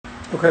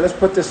Okay, let's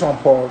put this on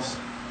pause.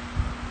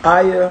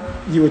 Iyah,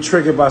 you were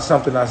triggered by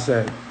something I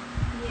said.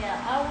 Yeah,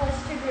 I was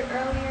triggered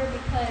earlier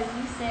because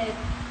you said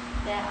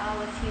that I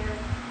was here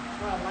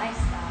for a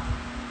lifestyle.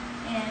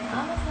 And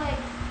I was like,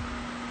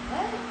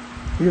 what?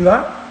 You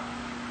not?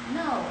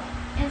 No.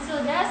 And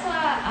so that's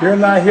why You're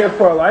not here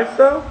for a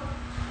lifestyle? No.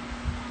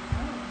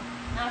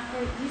 Not for,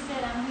 you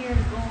said I'm here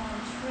to go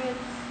on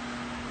trips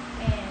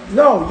and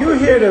No, you're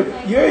here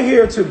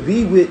to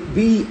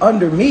be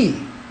under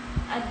me.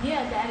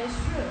 Yeah, that is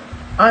true.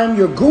 I am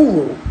your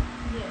guru. Yeah.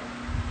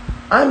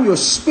 I'm your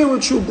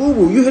spiritual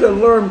guru. You're here to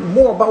learn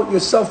more about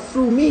yourself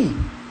through me.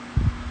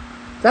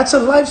 That's a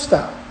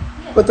lifestyle.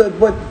 Yeah. But I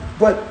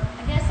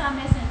guess I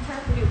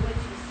misinterpreted what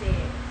you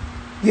said.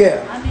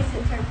 yeah. I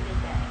misinterpreted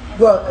that. And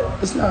Well,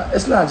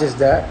 it's not just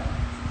that.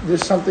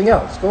 There's something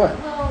else. Go ahead.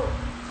 well,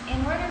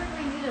 in order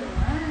for you to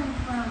learn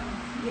from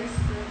your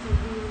spiritual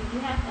guru, you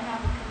have to have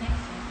a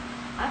connection.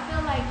 I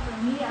feel like for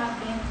me, I've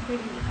been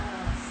pretty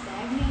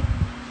stagnant,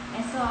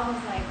 and so I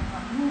was like,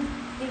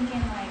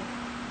 thinking like,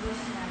 what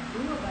should I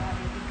do about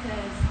it?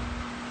 Because,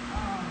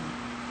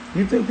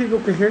 You think people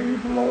can hear you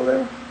from over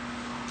there?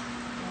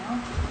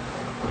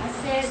 I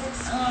said,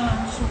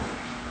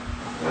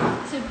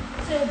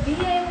 to be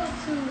able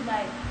to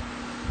like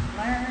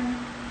learn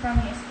from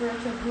your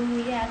spiritual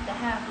guru, you have to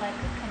have like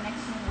a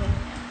connection with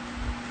them.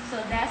 So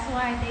that's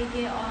why they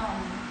get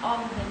all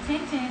of the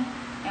attention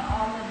and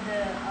all of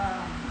the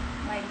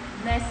like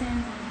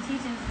lessons and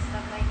teachings and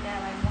stuff like that,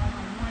 like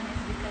one-on-one,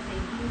 is because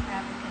they do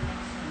have a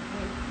connection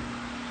with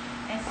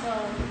you. And so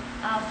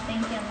I was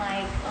thinking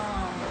like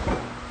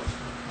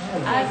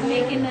I was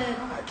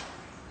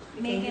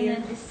making a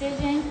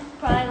decision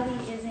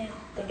probably isn't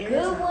a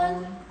good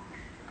one.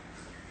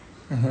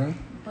 Mm-hmm.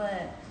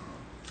 But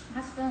I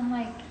was feeling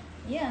like,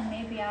 yeah,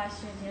 maybe I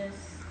should just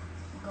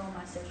go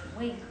my separate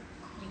way,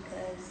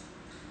 because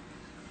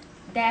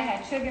that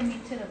had triggered me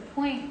to the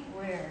point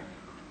where,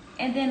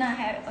 and then I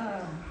had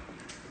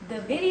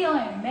the video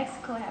in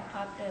Mexico had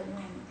popped up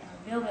when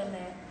Velvet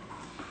left,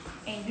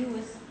 and you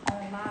was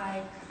on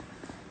live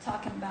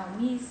talking about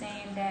me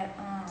saying that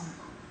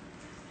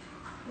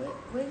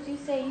what did you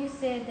say? You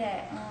said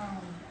that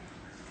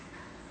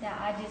that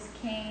I just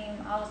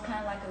came, I was kind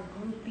of like a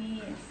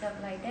groupie and stuff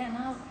like that. And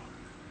I was like,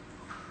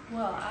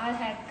 well, I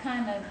had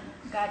kind of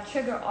got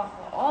triggered off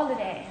of all of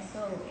that. And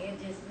so it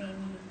just made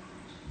me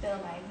feel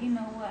like, you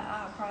know what,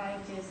 I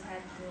probably just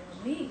had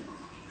to leave.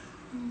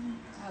 Mm-hmm.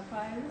 I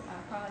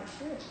probably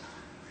should.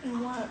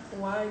 And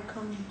why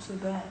come to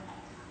that?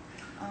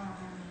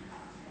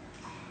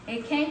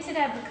 It came to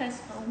that because,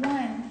 for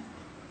one,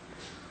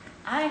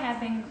 I have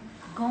been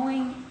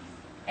going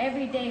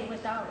every day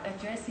without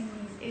addressing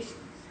these issues.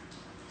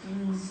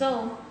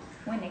 So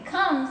when it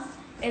comes,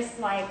 it's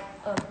like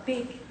a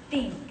big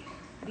thing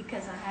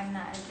because I have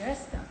not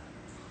addressed them.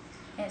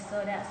 And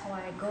so that's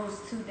why it goes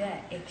to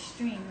that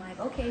extreme. Like,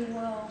 okay,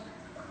 well,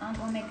 I'm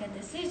going to make a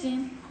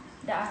decision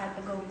that I have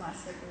to go my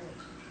separate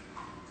way.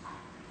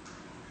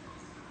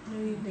 What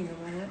do you think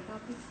about that,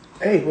 Poppy?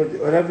 Hey,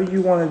 whatever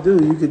you want to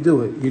do, you could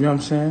do it. You know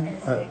what I'm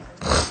saying?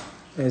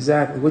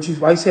 Exactly.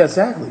 Why you say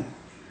exactly?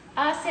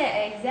 I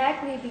said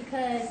exactly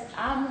because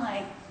I'm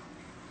like,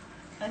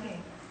 okay,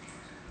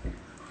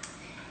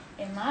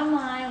 in my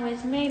mind,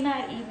 which may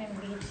not even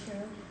be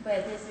true,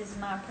 but this is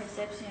my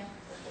perception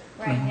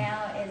right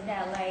now, is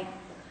that like,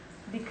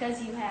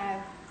 because you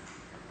have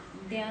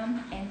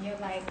them and you're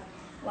like,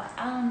 well,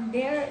 I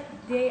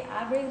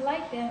really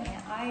like them,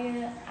 and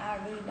I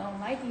really don't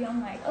like you.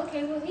 I'm like,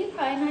 okay, well, he's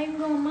probably not even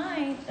gonna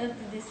mind of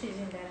the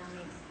decision that I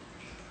make.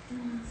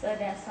 So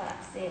that's what I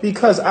said.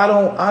 Because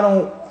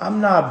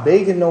I'm not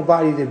begging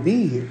nobody to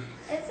be here.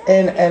 Exactly.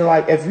 And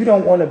like, if you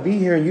don't want to be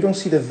here and you don't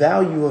see the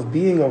value of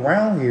being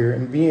around here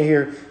and being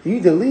here, you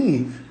need to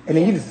leave. And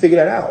then you need to figure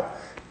that out.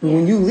 Yeah.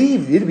 When you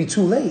leave, it'll be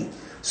too late.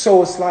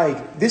 So it's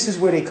like, this is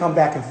where they come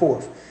back and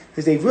forth.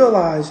 Because they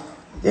realize,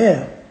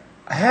 damn,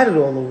 I had it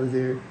all over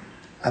there.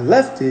 I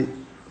left it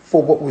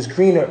for what was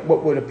greener,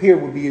 what would appear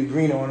would be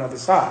greener on the other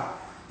side.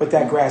 But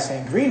that grass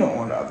ain't greener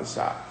on the other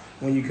side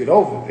when you get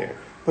over there.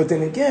 But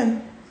then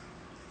again,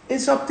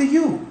 it's up to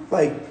you.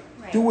 Like,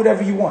 do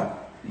whatever you want.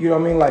 You know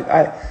what I mean?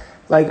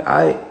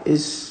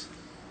 It's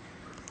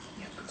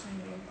You have to turn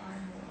your power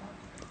more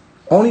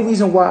up. only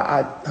reason why You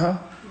have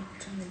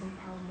to turn your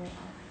power more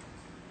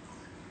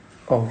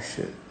up. oh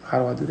shit. How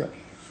do I do that?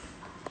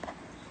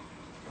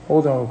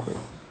 Hold on real quick.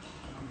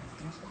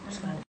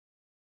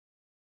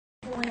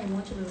 I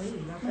want you to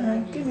leave.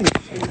 Man, give me the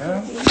shit,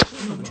 man.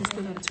 No, but you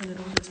still gotta turn it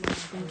on to my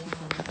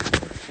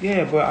thank you.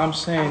 Yeah, but I'm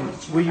saying,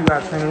 where you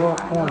gotta turn it off?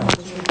 Hold on.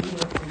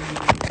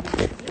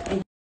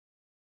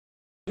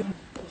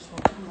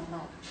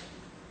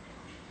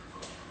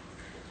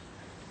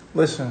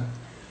 Listen,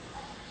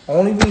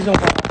 only reason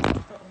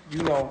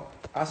why,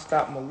 I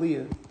stopped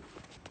Malia,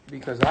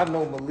 because I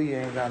know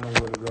Malia ain't got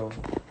nowhere to go.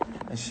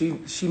 And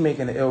she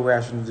making an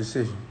irrational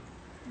decision.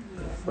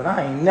 But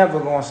I ain't never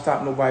gonna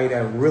stop nobody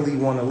that really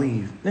wanna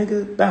leave.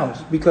 Nigga,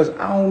 bounce. Because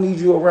I don't need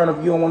you around if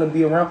you don't wanna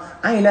be around.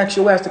 I ain't asked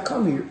your ass to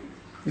come here.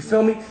 You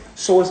feel me?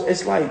 So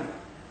it's like,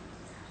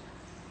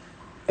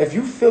 if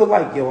you feel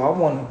like, yo, I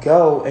want to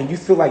go, and you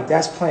feel like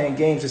that's playing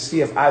games to see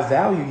if I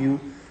value you,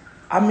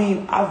 I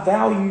mean, I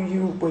value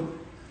you, but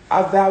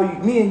I value,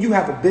 me and you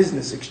have a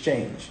business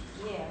exchange.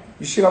 Yeah.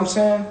 You see what I'm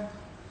saying?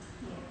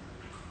 Yeah.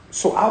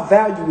 So our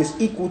value is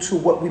equal to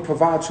what we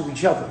provide to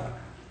each other.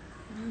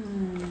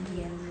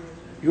 Yeah.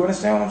 You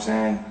understand what I'm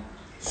saying?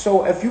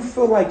 So if you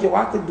feel like, yo,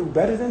 I could do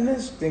better than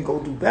this, then go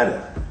do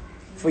better.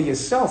 For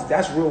yourself,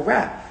 that's real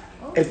rap.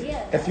 Oh,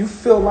 If you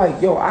feel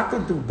like, yo, I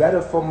could do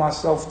better for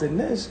myself than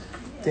this,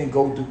 then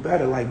go do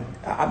better. Like,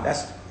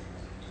 that's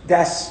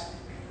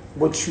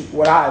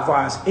what I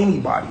advise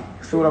anybody.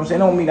 You feel what I'm saying?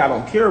 Don't mean I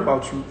don't care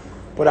about you,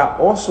 but I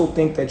also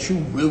think that you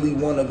really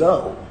want to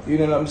go. You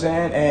know what I'm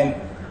saying? And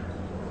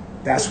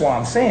that's why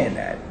I'm saying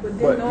that.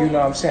 But you know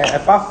what I'm saying?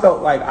 If I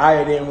felt like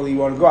I didn't really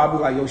want to go, I'd be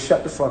like, yo,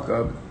 shut the fuck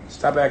up.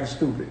 Stop acting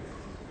stupid.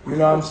 You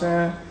know what I'm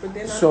saying? But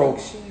then I think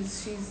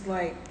she's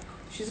like,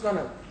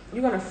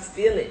 you're gonna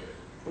feel it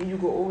when you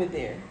go over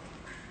there.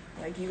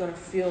 Like, you're gonna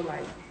feel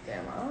like,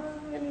 damn, I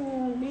don't really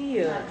want to be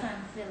here. I kind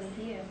of feel it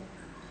here.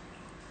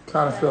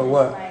 Kind of But feel it's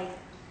what? Like,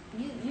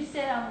 you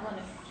said I'm going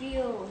to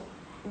feel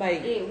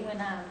Like, it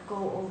when I go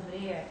over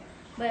there.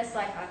 But it's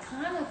like, I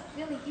kind of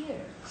feel it here.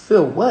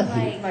 Feel what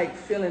here? like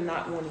feeling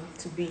not wanting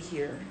to be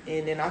here.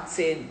 And then I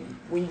said,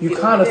 when You get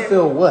kind over of there,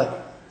 feel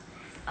what?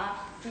 I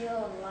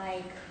feel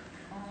like,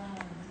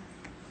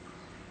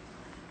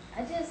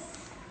 I just,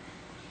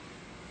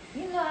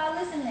 I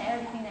listen to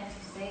everything that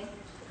you say.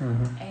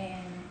 Mm-hmm.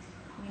 And,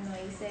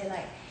 you say,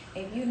 like,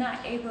 if you're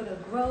not able to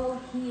grow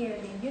here,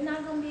 then you're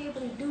not going to be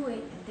able to do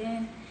it. And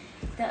then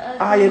the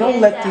other don't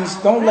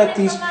let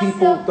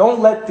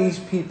these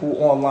people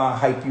online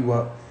hype you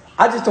up.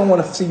 I just don't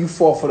want to see you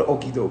fall for the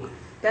okie doke.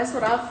 that's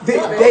what I This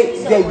feel.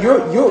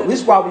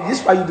 is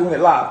why you doing it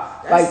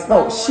live. That's Like,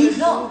 no, why I she, wanna do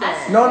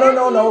that.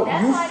 no.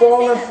 That's You why I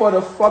falling didn't say for the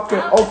that. fucking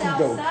I was okie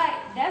doke. outside.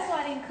 That's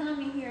why I didn't come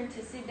in here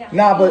to sit down.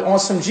 Nah, but on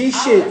some G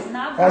shit,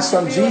 That's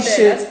what I'm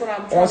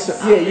trying to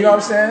say. yeah, you know what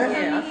I'm saying?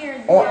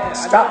 Yeah.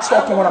 Stop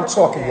talking when I'm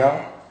talking,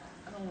 y'all.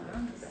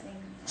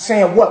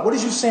 Saying what? What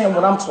is you saying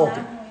when I'm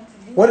talking?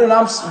 What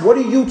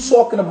are you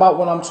talking about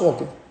when I'm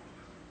talking?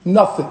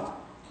 Nothing.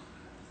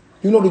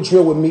 You know the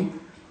drill with me.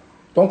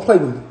 Don't play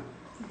with me.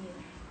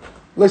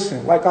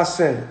 Listen, like I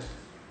said,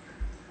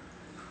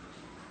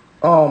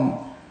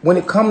 when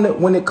it come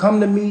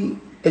to me,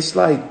 it's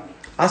like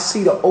I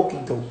see the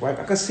okie doke, right?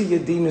 I can see your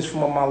demons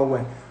from a mile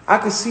away. I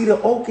can see the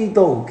okie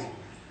doke.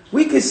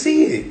 We can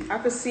see it. I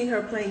could see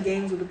her playing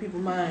games with the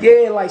people's mind.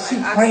 Yeah, like she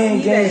I playing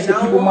see games that, with and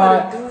I people's don't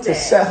want her to mind do to that.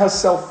 set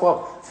herself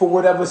up for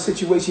whatever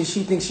situation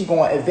she thinks she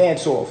gonna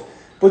advance off.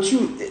 But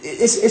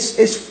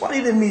it's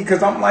funny to me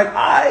because I'm like, all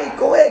right,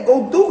 go ahead,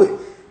 go do it.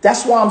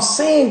 That's why I'm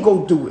saying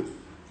go do it.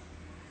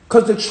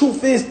 Because the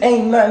truth is,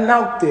 ain't nothing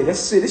out there.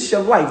 That's it. It's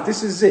your life.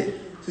 This is it.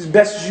 It's as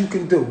best as you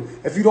can do.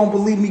 If you don't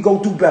believe me,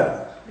 go do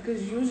better.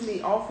 Because usually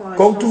offline,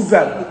 Go you do don't say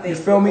better. anything, You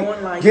feel me? but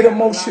online, Get you have a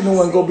lot emotional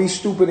to and go say. be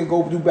stupid and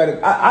go do better.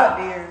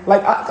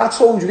 I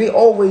told you, they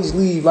always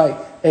leave like,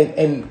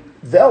 and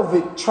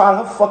Velvet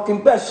tried her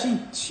fucking best.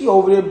 She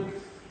over there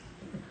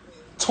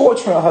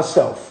torturing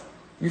herself.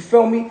 You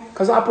feel me?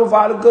 Because I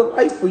provide a good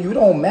life for you. It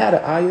don't matter,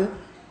 Iyah.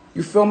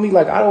 You feel me?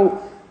 Like, I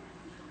don't...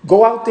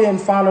 Go out there and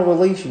find a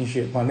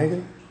relationship, my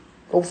nigga.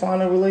 Go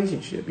find a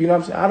relationship. You know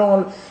what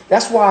I'm saying?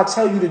 That's why I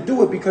tell you to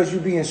do it, because you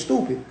being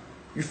stupid.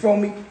 You feel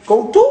me?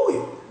 Go do it.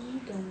 You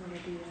don't want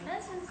to do that. I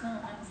just don't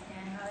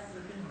understand how it's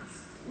being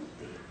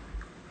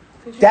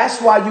stupid.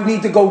 That's why you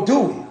need to go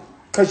do it.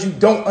 Because you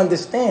don't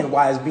understand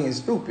why it's being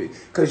stupid.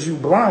 Because you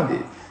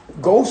blinded.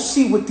 Go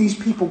see what these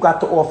people got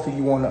to offer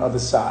you on the other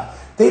side.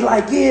 They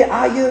like, yeah,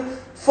 Iyah,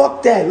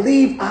 fuck that.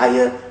 Leave,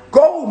 Iyah.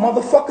 Go,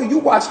 motherfucker. You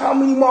watch how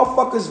many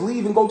motherfuckers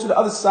leave and go to the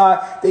other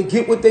side. They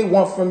get what they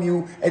want from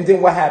you. And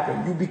then what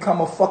happened? You become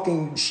a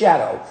fucking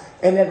shadow.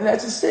 And then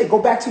that's just it.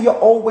 Go back to your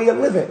old way of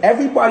living.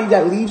 Everybody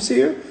that leaves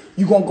here,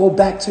 you're going to go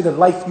back to the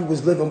life you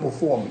was living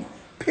before me.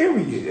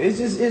 Period. It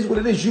just is what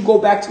it is. You go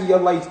back to your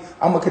life.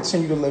 I'm going to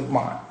continue to live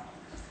mine.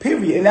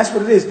 Period. And that's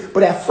what it is.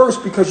 But at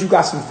first, because you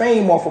got some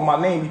fame off of my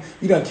name,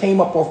 you done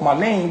came up off my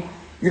name.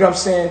 You know what I'm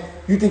saying?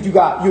 You think you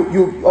got,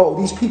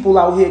 these people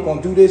out here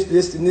going to do this,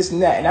 and this,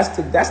 and that.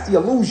 And that's the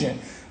illusion.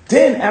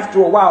 Then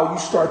after a while, you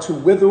start to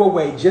wither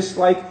away, just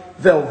like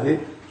Velvet.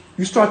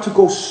 You start to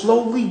go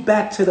slowly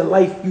back to the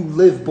life you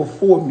lived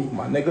before me,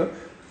 my nigga.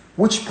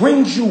 Which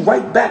brings you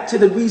right back to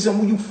the reason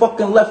when you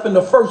fucking left in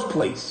the first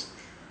place.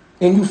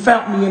 And you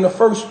found me in the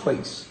first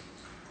place.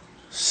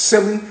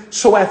 Silly.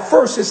 So at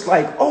first it's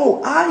like,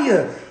 oh,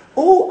 Iyah.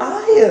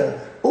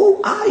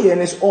 And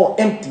it's all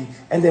empty.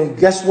 And then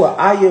guess what?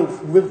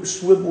 Iyah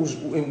swivels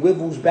and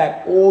wivels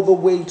back all the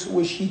way to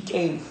where she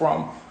came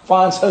from.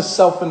 Finds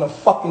herself in a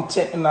fucking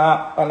tent in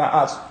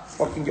our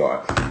fucking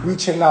yard.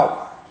 Reaching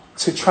out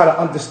to try to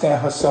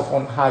understand herself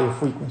on a higher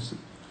frequency.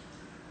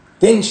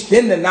 Then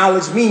the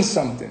knowledge means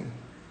something.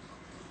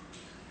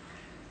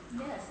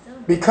 Yeah, still.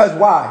 Because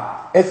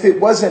why? If it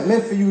wasn't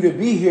meant for you to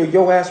be here,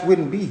 your ass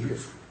wouldn't be here.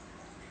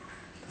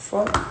 The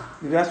fuck?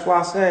 That's why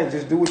I said,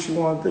 just do what you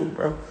want to do,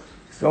 bro. You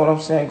feel what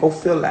I'm saying? Go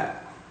feel that.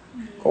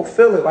 Go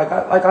feel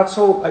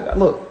it.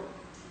 Look,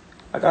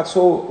 Like I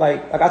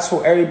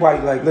told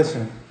everybody, like,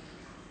 listen,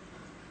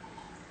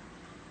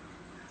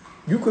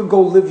 you could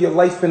go live your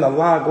life in a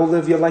lie, go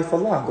live your life a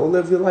lie. Go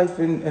live your life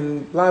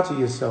and lie to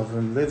yourself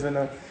and live in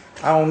a,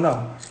 I don't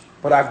know.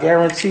 But I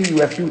guarantee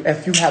you, if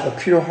you have a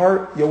pure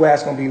heart, your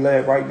ass gonna be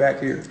led right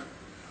back here.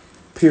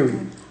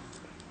 Period.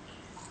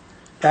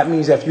 That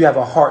means if you have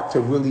a heart to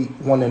really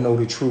want to know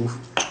the truth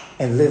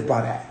and live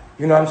by that.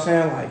 You know what I'm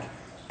saying? Like,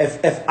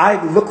 if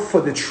I look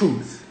for the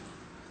truth,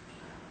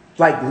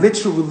 like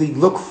literally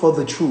look for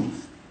the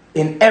truth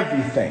in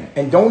everything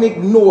and don't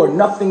ignore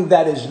nothing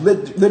that is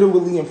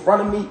literally in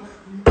front of me,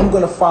 I'm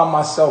going to find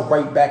myself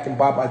right back in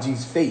Baba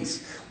G's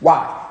face.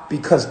 Why?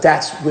 Because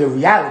that's where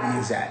reality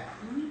is at.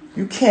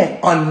 You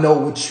can't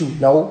unknow what you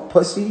know,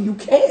 pussy. You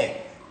can't.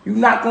 You're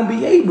not going to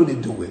be able to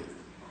do it.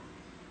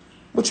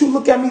 What you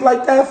look at me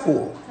like that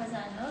for? Because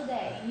I know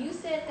that. You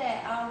said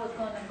that I was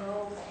going to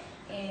go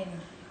and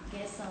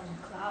get some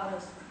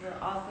clout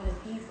off of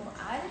the people.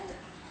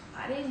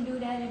 I didn't do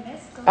that in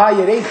Mexico.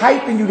 Iyah, they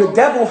hyping you. The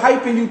devil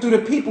hyping you through the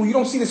people. You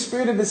don't see the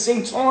spirit of the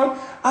Satan.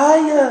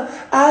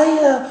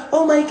 Iyah,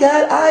 oh my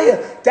God,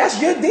 Iyah. That's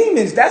your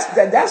demons. That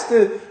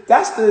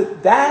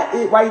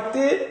it right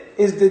there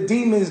is the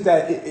demons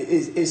that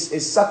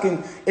is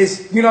sucking.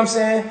 Is, you know what I'm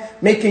saying?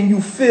 Making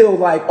you feel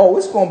like, oh,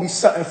 it's gonna be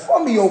something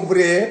for me over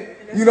there.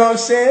 You know what I'm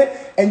saying?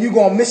 And you're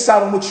gonna miss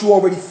out on what you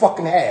already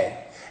fucking had.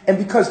 And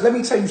because let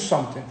me tell you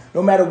something.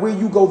 No matter where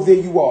you go, there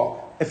you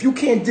are. If you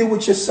can't deal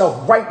with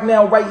yourself right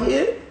now, right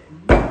here,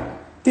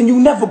 then you're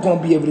never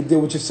going to be able to deal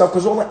with yourself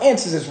because all the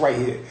answers is right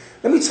here.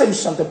 Let me tell you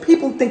something.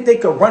 People think they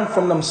can run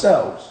from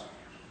themselves.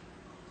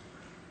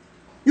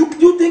 You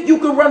think you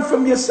can run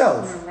from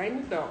yourself. You're right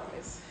in the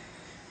darkness.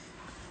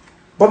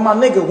 But my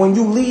nigga, when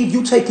you leave,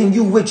 you taking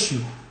you with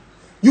you.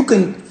 You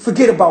can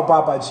forget about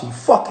Baba G.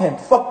 Fuck him.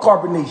 Fuck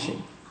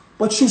carbonation.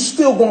 But you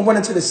still gonna run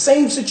into the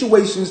same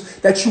situations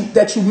that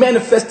you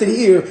manifested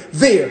here,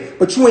 there.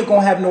 But you ain't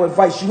gonna have no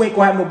advice. You ain't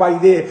gonna have nobody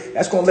there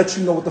that's gonna let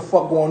you know what the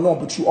fuck going on.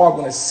 But you are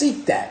gonna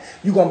seek that.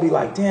 You're gonna be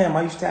like, damn,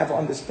 I used to have an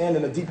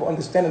understanding, a deeper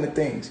understanding of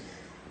things.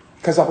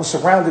 Because I was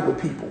surrounded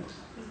with people.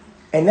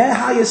 And that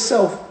higher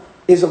self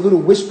is a little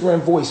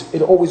whispering voice.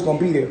 It's always gonna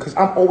be there. Because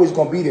I'm always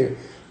gonna be there.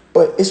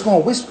 But it's gonna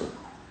whisper.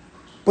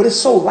 But it's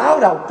so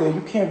loud out there,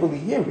 you can't really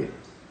hear it.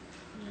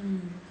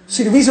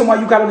 See, the reason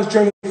why you got on this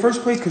journey in the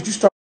first place, because you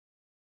start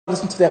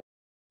listen to that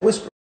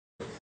whisper.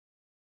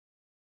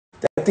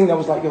 That thing that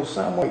was like, yo,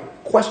 son, wait,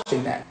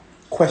 question that.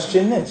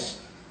 Question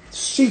this.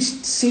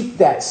 Seek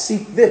that.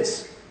 Seek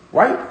this.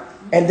 Right?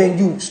 And then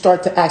you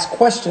start to ask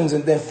questions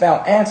and then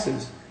found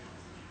answers.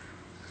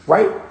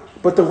 Right?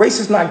 But the race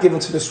is not given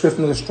to the swift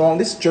nor the strong.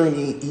 This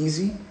journey ain't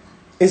easy.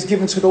 It's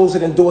given to those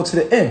that endure to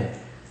the end.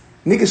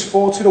 Niggas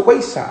fall to the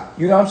wayside.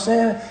 You know what I'm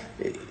saying?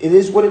 It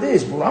is what it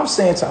is. But what I'm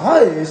saying to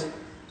her is,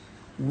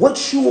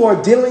 what you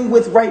are dealing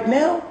with right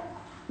now,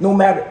 no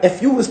matter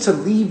if you was to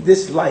leave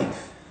this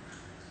life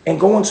and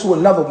go into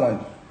another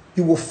one,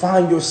 you will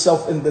find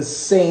yourself in the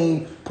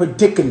same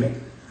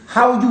predicament.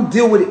 How you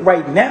deal with it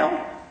right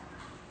now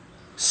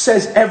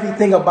says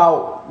everything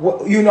about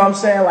what, you know what I'm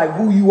saying, like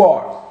who you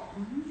are.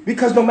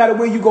 Because no matter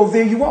where you go,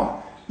 there you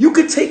are. You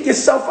could take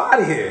yourself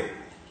out of here,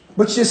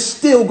 but you're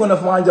still going to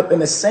wind up in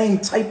the same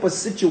type of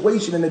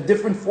situation in a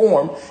different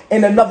form,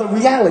 in another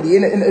reality.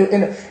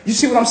 You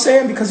see what I'm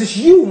saying? Because it's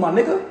you, my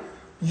nigga.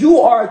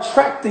 You are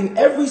attracting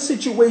every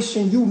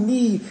situation you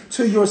need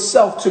to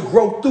yourself to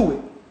grow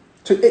through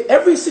it.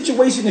 Every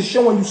situation is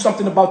showing you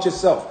something about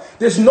yourself.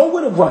 There's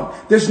nowhere to run.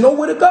 There's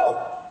nowhere to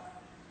go.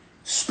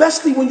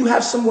 Especially when you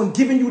have someone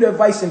giving you the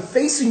advice and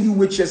facing you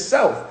with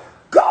yourself.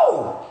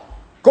 Go.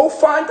 Go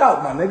find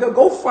out, my nigga.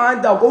 Go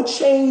find out. Go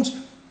change.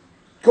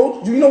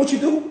 Go. You know what you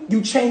do?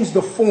 You change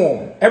the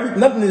form.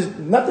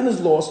 Nothing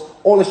is lost.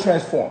 All is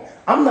transformed.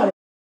 I'm not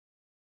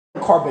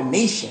in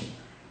carbonation.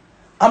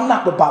 I'm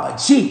not with Baba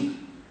G.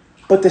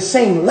 But the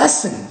same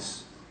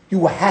lessons you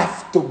will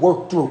have to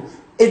work through.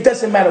 It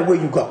doesn't matter where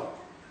you go.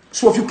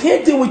 So if you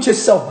can't deal with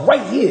yourself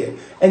right here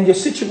and your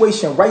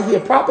situation right here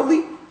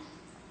properly,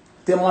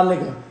 then my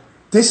nigga,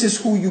 this is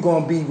who you're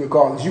going to be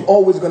regardless. You're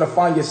always going to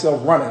find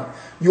yourself running.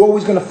 You're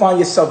always going to find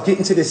yourself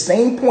getting to the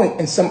same point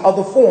in some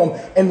other form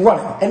and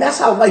running. And that's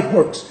how life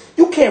works.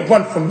 You can't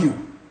run from you.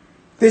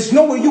 There's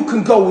nowhere you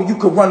can go where you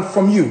can run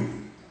from you.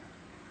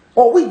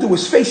 All we do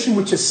is face you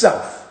with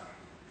yourself.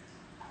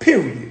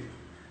 Period.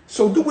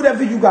 So do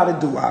whatever you got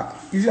to do, Ak.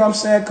 You see what I'm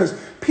saying? Because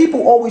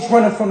people always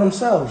running from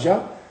themselves,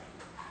 yo.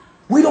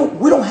 We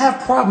don't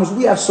have problems.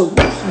 We have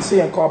solutions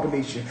here in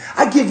carbonation.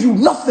 I give you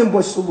nothing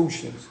but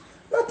solutions.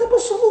 Nothing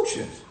but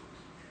solutions.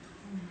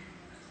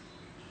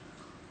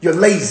 You're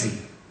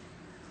lazy.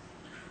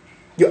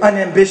 You're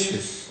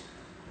unambitious.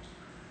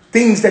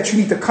 Things that you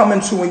need to come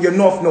into in your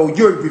North Node,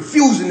 you're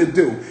refusing to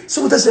do.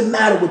 So it doesn't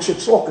matter what you're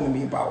talking to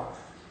me about.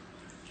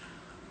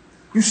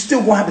 You still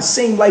going to have the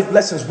same life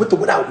lessons with or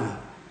without me.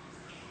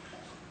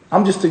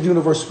 I'm just the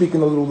universe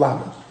speaking a little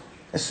louder.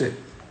 That's it.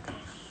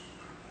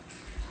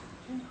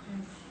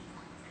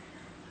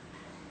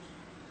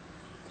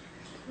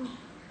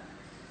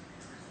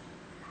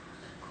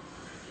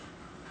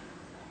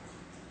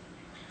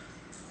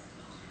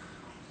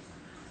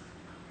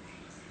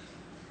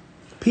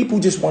 People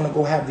just want to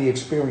go have the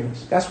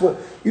experience. That's what,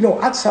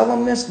 I tell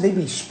them this, they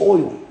be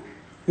spoiled.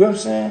 You know what I'm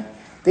saying?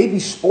 They be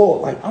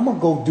spoiled. Like, I'm going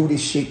to go do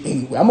this shit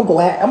anyway. I'm going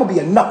to be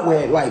a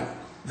knucklehead like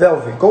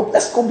Velvet.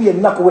 Let's go be a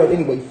knucklehead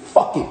anyway.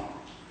 Fuck it.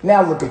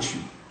 Now look at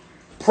you.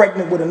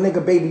 Pregnant with a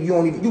nigga baby,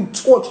 you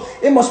torture.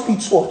 It must be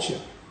torture.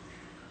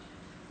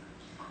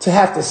 To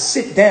have to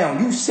sit down.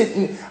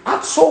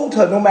 I told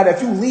her, no matter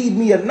if you leave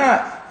me or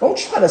not, don't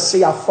try to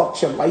say I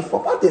fucked your life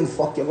up. I didn't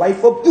fuck your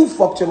life up. You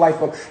fucked your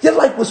life up. Your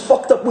life was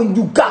fucked up when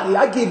you got it.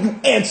 I gave you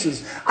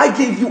answers.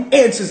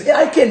 And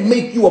I can't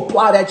make you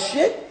apply that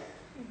shit.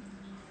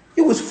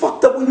 It was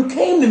fucked up when you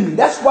came to me.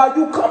 That's why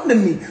you come to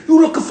me.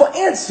 You looking for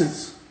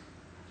answers.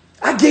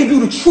 I gave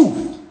you the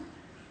truth.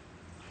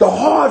 The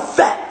hard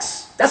facts.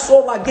 That's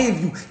all I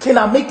gave you. Can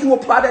I make you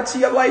apply that to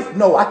your life?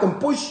 No, I can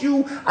push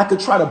you. I can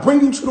try to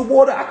bring you to the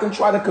water. I can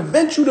try to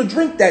convince you to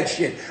drink that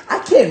shit. I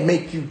can't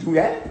make you do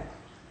that.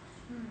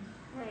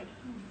 Right.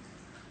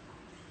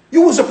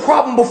 You was a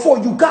problem before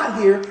you got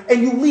here,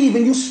 and you leave,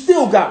 and you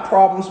still got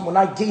problems when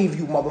I gave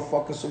you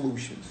motherfucking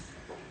solutions.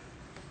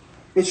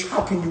 Bitch,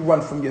 how can you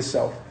run from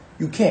yourself?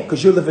 You can't,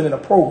 because you're living in a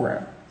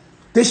program.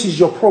 This is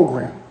your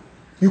program.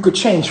 You could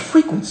change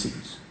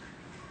frequencies.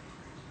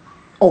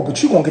 Oh,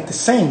 but you're going to get the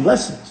same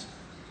lessons.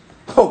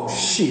 Oh,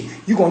 shit.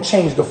 You're going to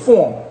change the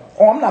form.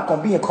 Oh, I'm not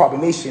going to be in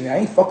carbonation. I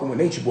ain't fucking with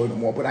Nature Boy no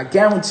more. But I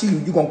guarantee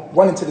you're going to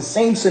run into the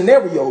same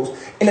scenarios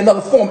in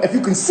another form if you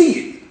can see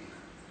it.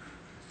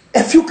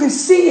 If you can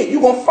see it,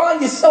 you're going to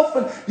find yourself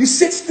and you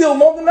sit still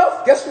long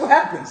enough, guess what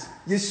happens?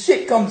 Your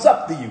shit comes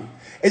up to you.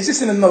 It's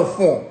just in another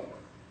form.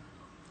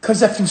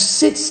 Because if you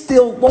sit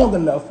still long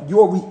enough,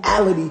 your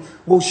reality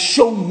will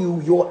show you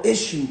your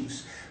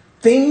issues.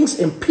 Things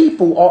and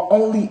people are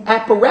only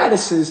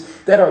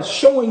apparatuses that are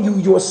showing you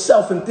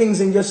yourself and things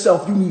in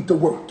yourself you need to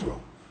work through.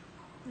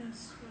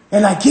 Yes.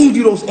 And I gave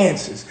you those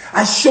answers.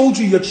 I showed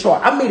you your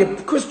chart. I made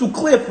it crystal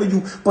clear for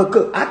you,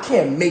 but I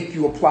can't make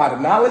you apply the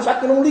knowledge. I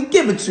can only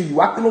give it to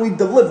you. I can only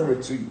deliver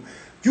it to you.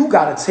 You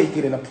got to take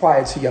it and apply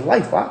it to your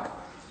life, Ak.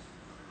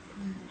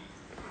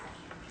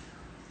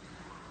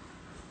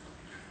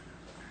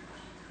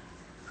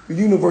 The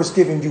universe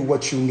giving you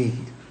what you need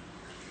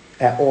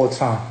at all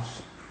times.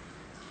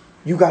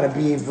 You got to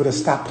be able to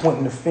stop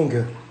pointing the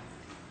finger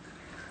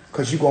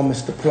because you're going to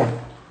miss the point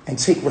and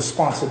take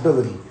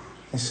responsibility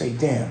and say,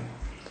 damn,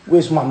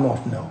 where's my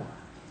North Node?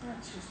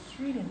 That's just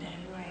reading that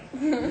right.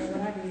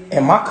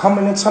 Am I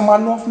coming into my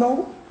North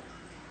Node?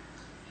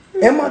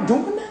 Am I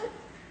doing that?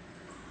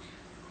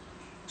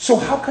 So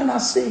how can I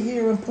sit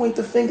here and point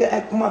the finger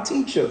at my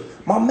teacher,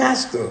 my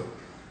master?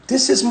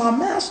 This is my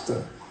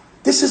master.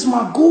 This is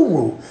my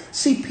guru.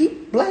 See,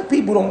 black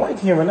people don't like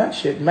hearing that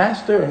shit.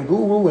 Master and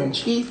guru and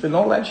chief and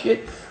all that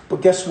shit.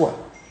 But guess what?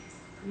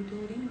 We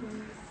do it anyway.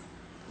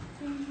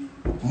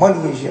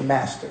 Money is your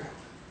master.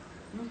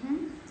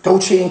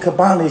 Dolce and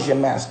Gabbana is your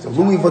master.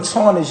 Louis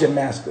Vuitton is your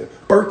master.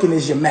 Birkin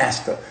is your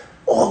master.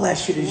 All that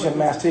shit is your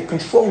master. It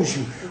controls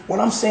you. What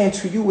I'm saying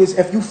to you is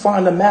if you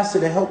find a master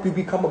to help you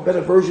become a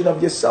better version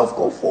of yourself,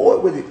 go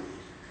forward with it.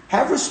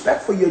 Have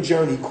respect for your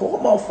journey. Call a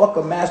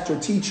motherfucker master,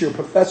 teacher,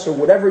 professor,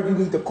 whatever you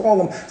need to call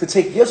them to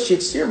take your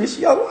shit serious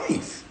in your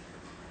life.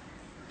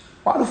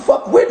 Why the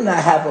fuck wouldn't I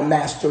have a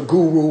master,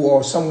 guru,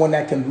 or someone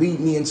that can lead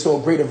me into a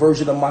greater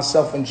version of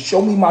myself and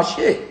show me my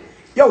shit?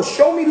 Yo,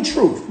 show me the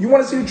truth. You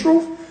want to see the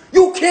truth?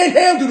 You can't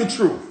handle the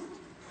truth.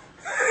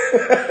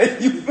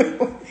 You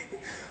feel me?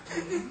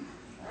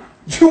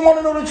 You want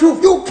to know the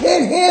truth? You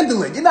can't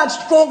handle it. You're not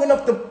strong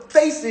enough to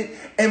face it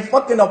and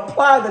fucking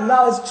apply the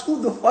knowledge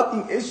to the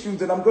fucking issues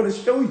that I'm going to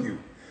show you.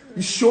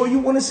 You sure you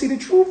want to see the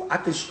truth? I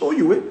can show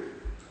you it.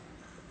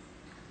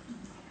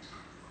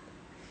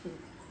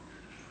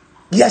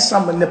 Yes,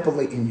 I'm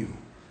manipulating you.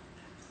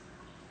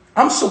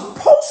 I'm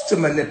supposed to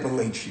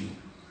manipulate you.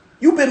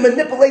 You've been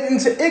manipulated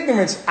into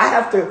ignorance. I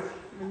have to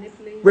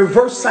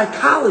reverse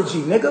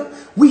psychology, nigga.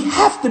 We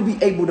have to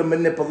be able to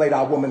manipulate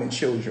our women and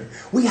children.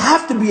 We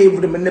have to be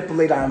able to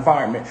manipulate our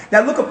environment.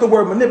 Now look up the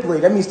word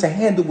manipulate. That means to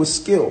handle with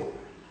skill.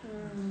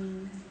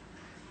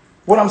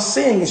 What I'm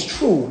saying is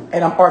true,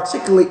 and I'm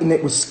articulating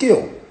it with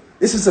skill.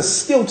 This is a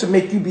skill to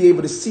make you be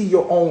able to see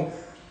your own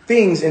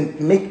things and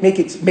make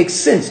it make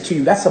sense to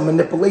you. That's a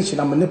manipulation.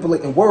 I'm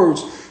manipulating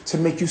words to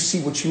make you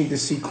see what you need to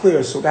see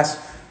clear. So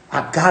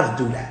I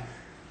gotta do that.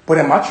 But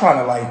am I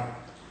trying to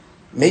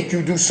make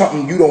you do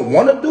something you don't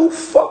want to do?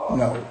 Fuck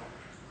no.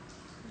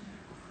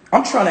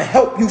 I'm trying to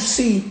help you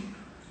see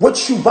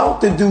what you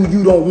about to do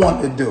you don't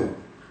want to do.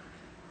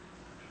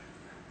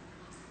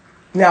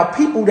 Now,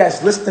 people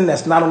that's listening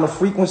that's not on the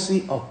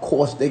frequency, of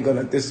course they're going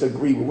to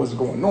disagree with what's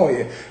going on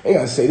here. They're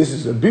going to say this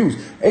is abuse.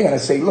 They're going to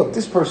say, look,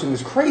 this person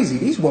is crazy.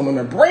 These women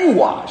are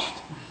brainwashed.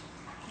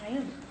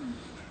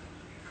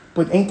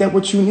 But ain't that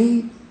what you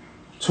need?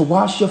 To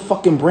wash your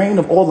fucking brain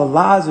of all the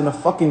lies and the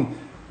fucking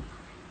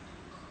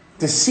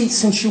deceit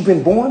since you've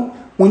been born?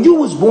 When you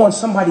was born,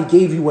 somebody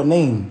gave you a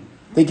name.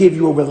 They gave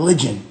you a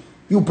religion.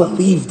 You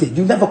believed it.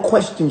 You never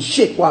questioned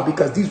shit. Why?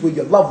 Because these were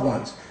your loved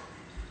ones.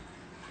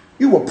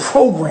 You were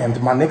programmed,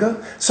 my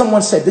nigga.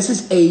 Someone said, this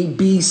is A,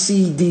 B,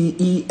 C, D,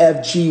 E,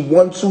 F, G,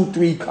 1, 2,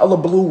 3, color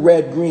blue,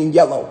 red, green,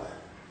 yellow.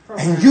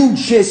 And you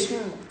just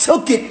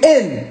took it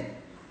in.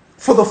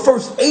 For the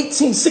first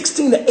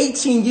 16 to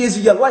 18 years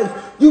of your life,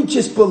 you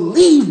just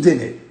believed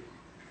in it.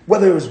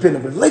 Whether it was been a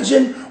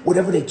religion,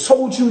 whatever they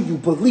told you, you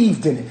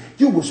believed in it.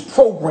 You was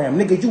programmed,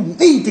 nigga. You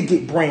need to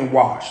get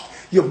brainwashed.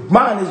 Your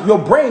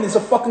brain is a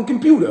fucking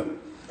computer.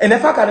 And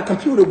if I got a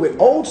computer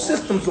with old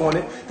systems on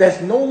it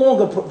that's no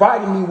longer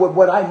providing me with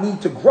what I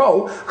need to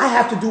grow, I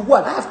have to do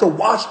what? I have to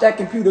wash that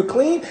computer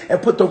clean and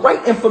put the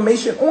right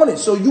information on it.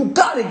 So you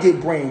gotta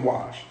get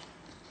brainwashed.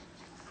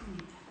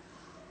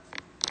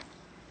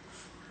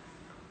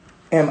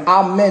 And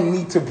our men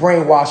need to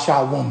brainwash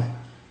our women.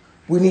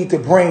 We need to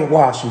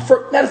brainwash you.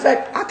 Matter of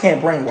fact, I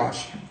can't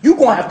brainwash you. You're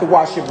going to have to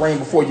wash your brain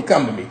before you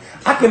come to me.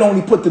 I can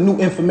only put the new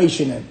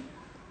information in.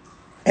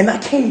 And I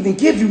can't even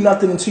give you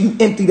nothing until you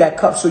empty that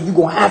cup. So you're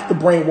going to have to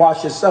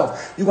brainwash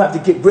yourself. You're going to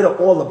have to get rid of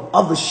all the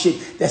other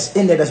shit that's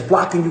in there that's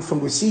blocking you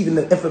from receiving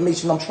the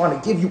information I'm trying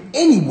to give you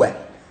anyway.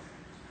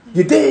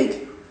 You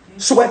dig?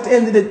 So at the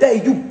end of the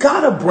day, you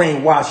got to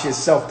brainwash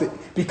yourself to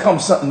become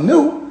something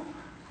new.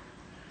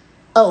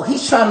 Oh,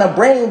 he's trying to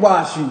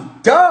brainwash you.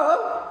 Duh.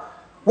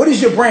 What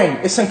is your brain?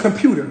 It's a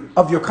computer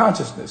of your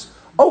consciousness.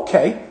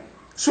 Okay.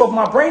 So if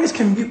my brain is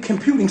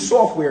computing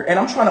software and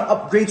I'm trying to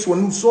upgrade to a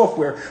new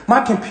software,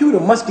 my computer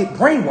must get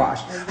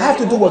brainwashed. I have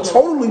to do a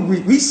totally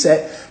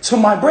reset to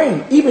my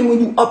brain. Even when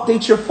you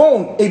update your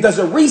phone, it does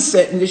a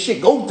reset and your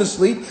shit goes to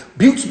sleep,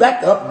 boots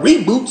back up,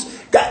 reboots.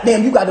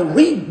 Goddamn, you got to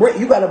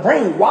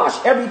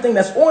brainwash everything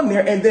that's on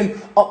there and then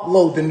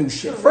upload the new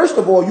shit. First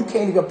of all, you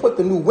can't even put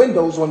the new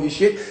Windows on your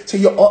shit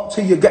till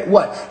you get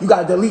what? You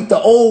got to delete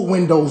the old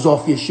Windows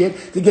off your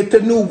shit to get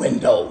the new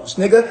Windows,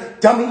 nigga.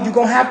 Dummy, you're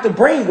going to have to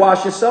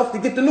brainwash yourself to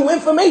get the new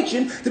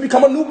information to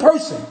become a new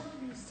person.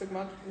 Took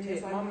my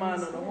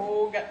mind on the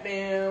whole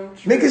goddamn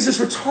trip. Niggas is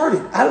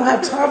retarded. I don't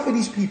have time for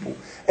these people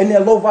and their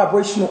low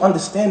vibrational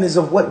understandings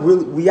of what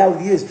really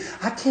reality is.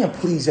 I can't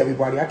please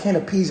everybody. I can't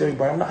appease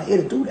everybody. I'm not here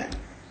to do that.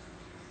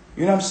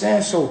 You know what I'm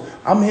saying? So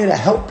I'm here to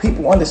help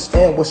people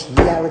understand what's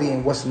reality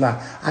and what's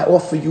not. I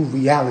offer you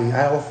reality.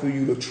 I offer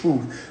you the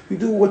truth. You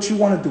do what you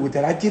want to do with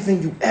that. I've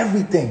given you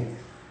everything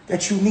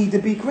that you need to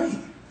be great.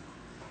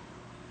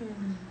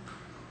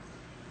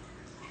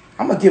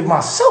 I'm going to give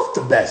myself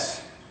the best.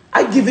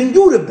 I've given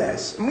you the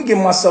best. I'm going to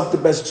give myself the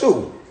best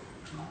too.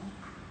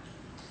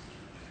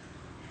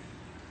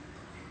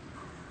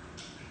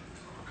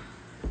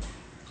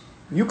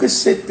 You could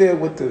sit there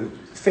with the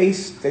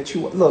face that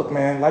you look,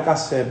 man. Like I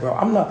said, bro,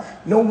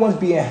 no one's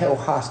being held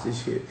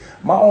hostage here.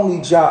 My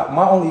only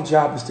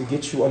job is to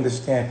get you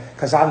understand,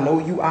 because I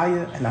know you,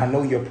 Iyah, and I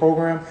know your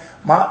program.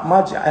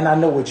 And I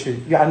know what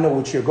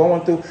you're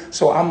going through.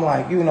 So I'm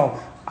like,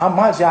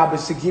 my job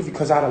is to give you,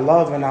 because out of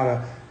love and out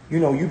of,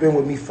 you've been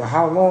with me for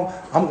how long?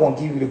 I'm gonna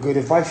give you the good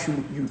advice you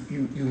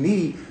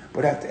need.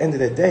 But at the end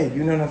of the day,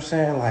 you know what I'm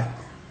saying? Like,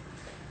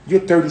 you're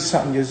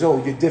 30-something years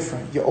old. You're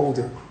different. You're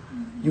older.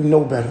 You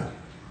know better.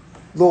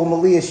 Little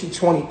Malia, she's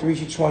 23,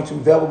 she's 22.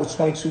 Vela was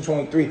 22,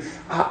 23. You know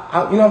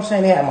what I'm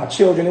saying? They had my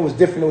children. It was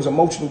different. It was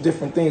emotional,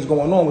 different things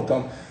going on with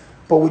them.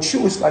 But with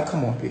you, it's like,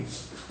 come on, B.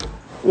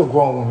 You're a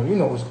grown woman. You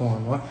know what's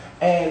going on.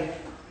 And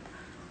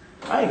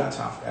I ain't got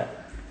time for that.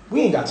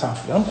 We ain't got time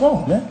for that. I'm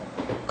grown, man.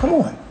 Come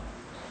on.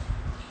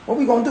 What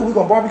we gonna do? We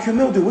gonna barbecue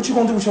mildew. What you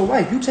gonna do with your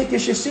life? You take your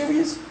shit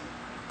serious?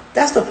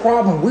 That's the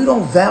problem. We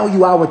don't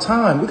value our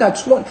time. You got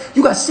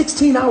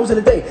 16 hours in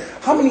a day.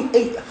 How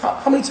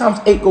many times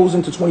 8 goes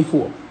into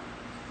 24?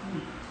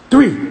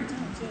 3.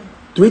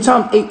 3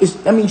 times 8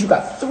 that means you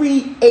got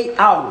 3 8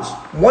 hours.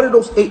 One of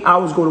those 8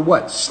 hours go to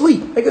what?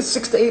 Sleep. Make it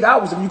 6 to 8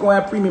 hours. If you're gonna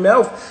have premium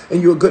health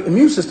and you're a good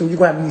immune system, you're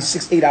gonna have these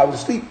 6 8 hours of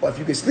sleep. Or if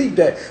you can sleep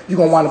that, you're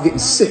gonna wind up getting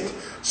sick.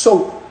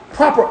 So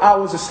proper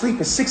hours of sleep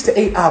is 6 to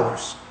 8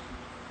 hours.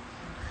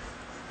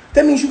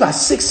 That means you got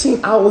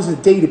 16 hours a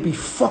day to be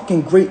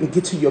fucking great and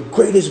get to your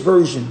greatest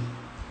version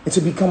and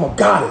to become a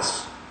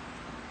goddess.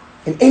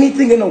 And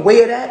anything in the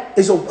way of that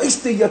is a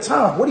waste of your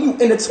time. What are you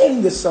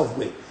entertaining yourself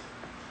with?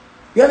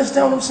 You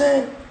understand what I'm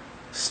saying?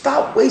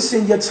 Stop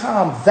wasting your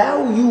time.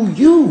 Value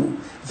you.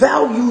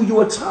 Value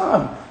your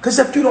time. Because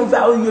if you don't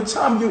value your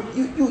time, you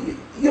know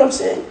what I'm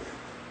saying?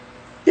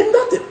 You're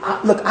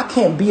nothing. I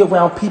can't be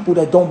around people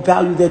that don't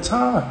value their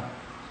time.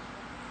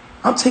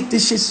 I'm take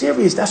this shit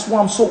serious. That's why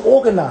I'm so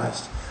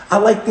organized. I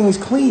like things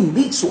clean,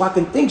 neat, so I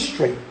can think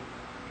straight.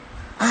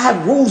 I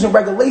have rules and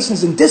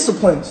regulations and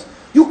disciplines.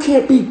 You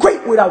can't be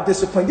great without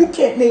discipline. You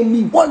can't name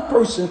me one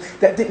person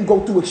that didn't go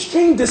through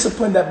extreme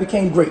discipline that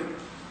became great.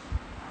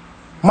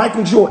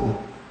 Michael Jordan,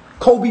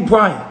 Kobe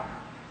Bryant,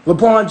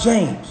 LeBron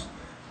James.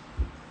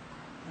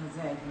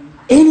 Exactly.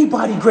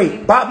 Anybody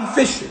great. Bobby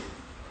Fischer.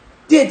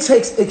 It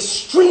takes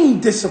extreme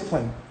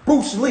discipline.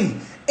 Bruce Lee.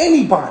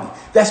 Anybody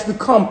that's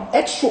become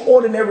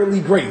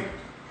extraordinarily great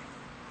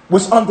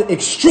was under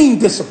extreme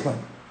discipline.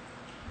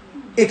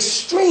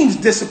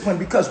 Extreme discipline,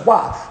 because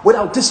why?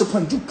 Without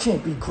discipline, you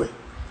can't be great.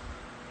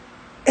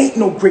 Ain't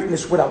no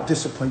greatness without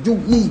discipline. You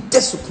need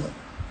discipline.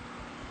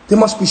 There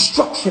must be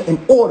structure and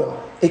order,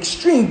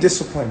 extreme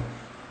discipline,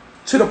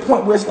 to the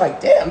point where it's like,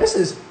 damn, this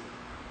is...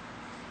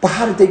 But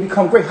how did they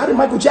become great? How did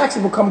Michael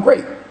Jackson become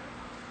great?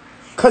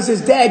 Because his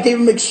dad gave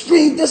him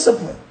extreme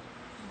discipline.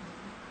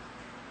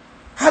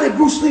 How did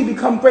Bruce Lee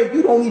become great?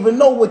 You don't even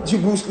know what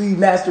Bruce Lee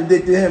master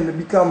did to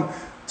him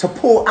to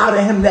pull out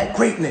of him that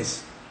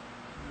greatness.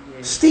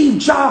 Yeah.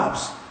 Steve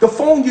Jobs, the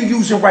phone you're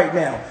using right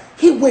now,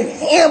 he went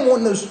ham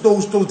on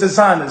those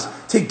designers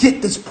to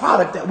get this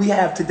product that we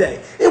have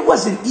today. It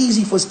wasn't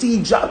easy for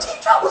Steve Jobs.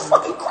 Steve Jobs was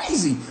fucking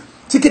crazy.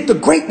 To get the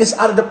greatness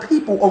out of the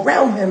people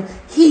around him,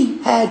 he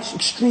had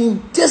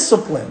extreme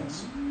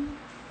disciplines.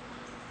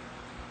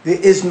 There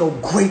is no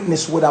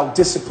greatness without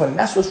discipline.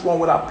 That's what's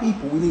wrong with our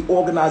people. We need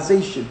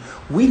organization.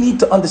 We need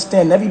to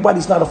understand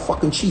everybody's not a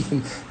fucking chief.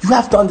 And you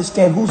have to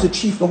understand who's a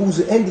chief and who's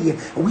an Indian.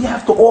 And we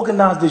have to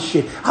organize this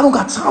shit. I don't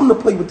got time to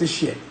play with this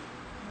shit.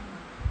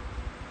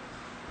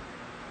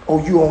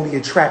 Oh, you only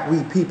attract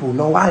weak people.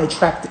 No, I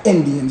attract the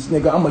Indians,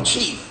 nigga. I'm a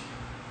chief.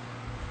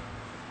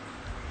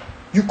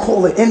 You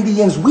call the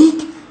Indians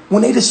weak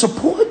when they the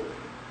support?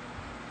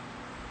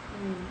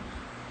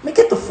 Man,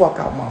 get the fuck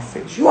out my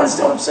face. You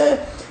understand what I'm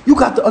saying? You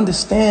got to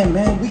understand,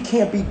 man, we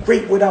can't be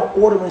great without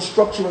order and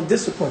structure and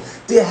discipline.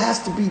 There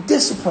has to be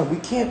discipline. We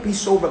can't be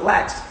so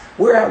relaxed.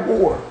 We're at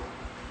war.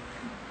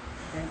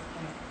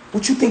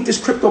 What you think this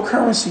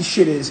cryptocurrency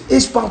shit is?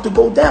 It's about to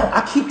go down.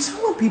 I keep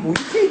telling people,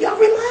 y'all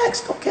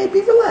relaxed. Okay,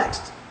 be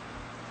relaxed.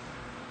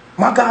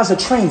 My guys are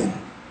training.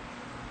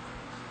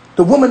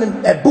 The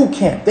women at boot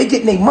camp, they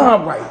getting their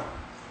mind right.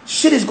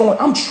 Shit is going,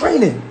 I'm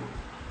training.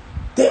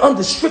 They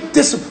under strict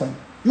discipline.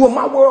 You in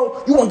my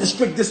world, you under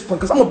strict discipline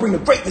because I'm going to bring the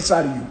greatness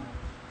out of you.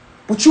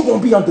 But you're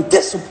going to be under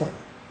discipline.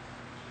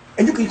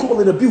 And you can call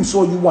it abuse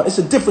all you want. It's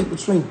a difference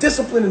between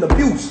discipline and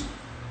abuse.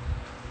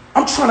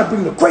 I'm trying to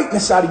bring the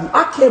greatness out of you.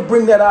 I can't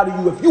bring that out of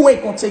you if you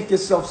ain't going to take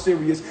yourself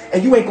serious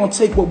and you ain't going to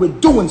take what we're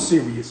doing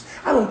serious.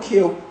 I don't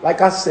care,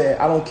 like I said,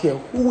 I don't care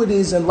who it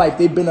is in life.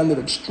 They've been under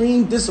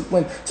extreme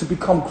discipline to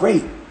become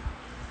great.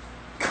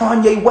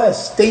 Kanye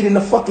West stayed in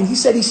he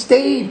said he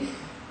stayed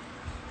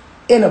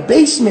in a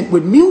basement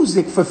with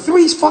music for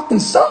 3 fucking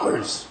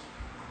summers.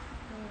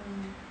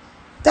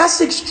 That's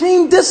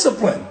extreme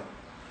discipline.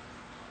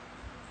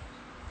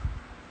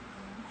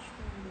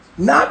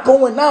 Not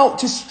going out,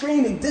 just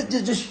straight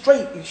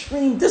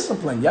extreme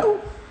discipline,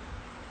 yo.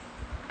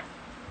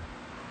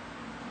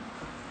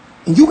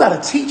 And you got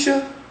a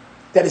teacher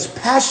that is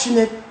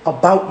passionate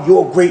about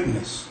your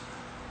greatness.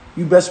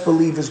 You best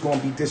believe it's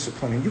going to be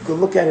disciplined. And you can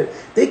look at it,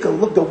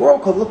 the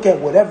world could look at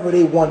whatever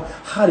they want,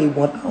 how they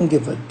want. I don't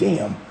give a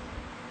damn.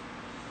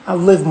 I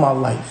live my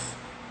life.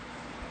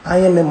 I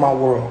am in my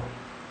world.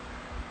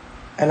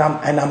 And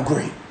I'm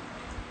great.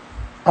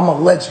 I'm a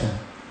legend.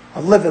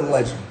 A living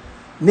legend.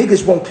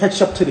 Niggas won't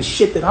catch up to the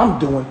shit that I'm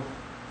doing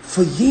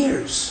for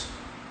years.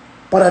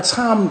 By the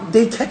time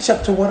they catch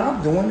up to what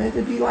I'm doing,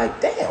 it'll be like,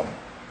 damn,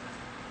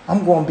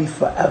 I'm going to be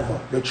forever.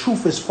 The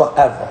truth is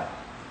forever.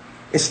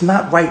 It's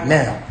not right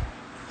now.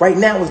 Right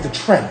now is the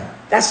trend.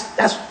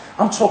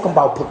 I'm talking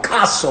about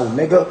Picasso,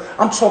 nigga.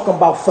 I'm talking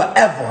about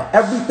forever.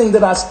 Everything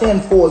that I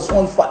stand for is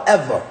on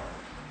forever.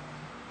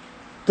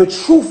 The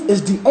truth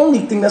is the only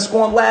thing that's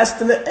going to last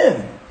in the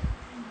end.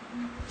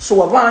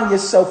 So align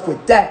yourself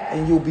with that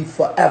and you'll be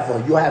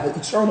forever. You'll have an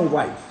eternal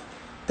life.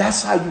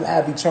 That's how you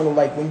have eternal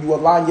life, when you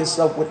align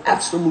yourself with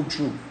absolute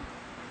truth.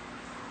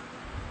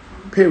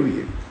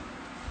 Period.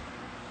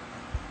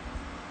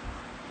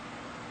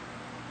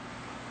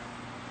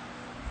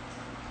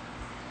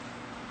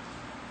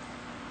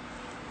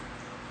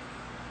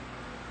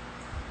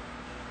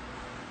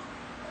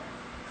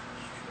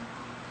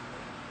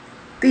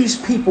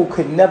 These people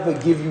could never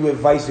give you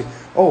advice.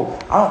 Oh,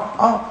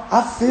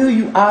 I feel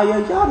you,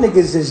 Iyah. Y'all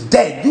niggas is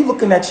dead. You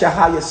looking at your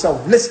higher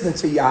self, listening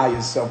to your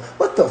higher self.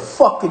 What the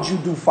fuck could you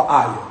do for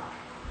Iyah?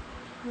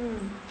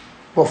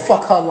 But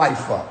fuck her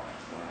life up.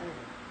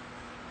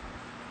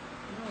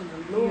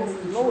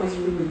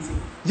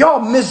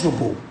 Y'all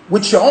miserable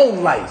with your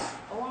own life.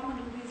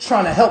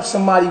 Trying to help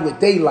somebody with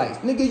their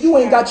life. Nigga, you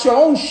ain't got your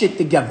own shit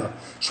together.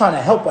 Trying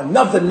to help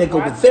another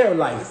nigga with their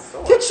life.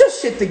 Get your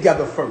shit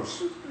together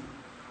first.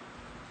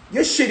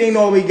 Your shit ain't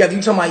all the way together.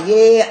 You talking about,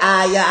 yeah,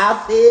 Iyah,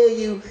 I feel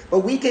you, but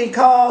we can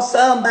call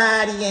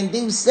somebody and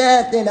do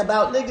something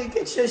about, nigga,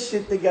 get your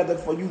shit together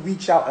before you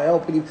reach out and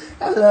help you.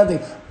 That's another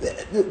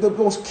thing. The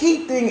most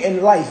key thing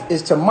in life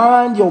is to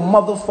mind your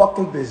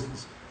motherfucking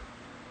business.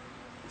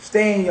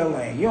 Stay in your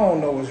lane. You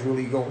don't know what's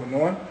really going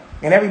on.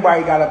 And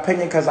everybody got an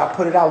opinion because I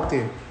put it out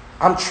there.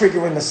 I'm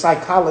triggering the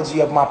psychology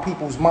of my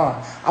people's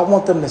mind. I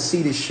want them to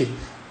see this shit.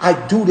 I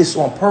do this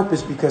on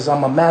purpose because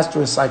I'm a master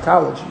in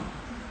psychology.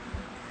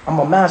 I'm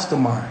a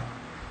mastermind.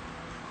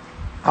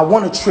 I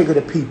want to trigger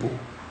the people.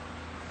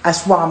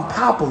 That's why I'm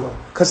popular.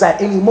 Because at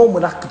any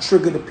moment I could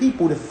trigger the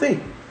people to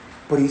think.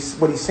 But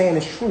what he's saying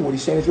is true. What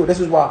he's saying is true.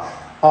 This is why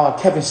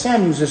Kevin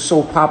Samuels is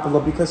so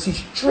popular, because he's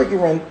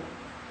triggering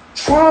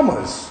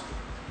traumas.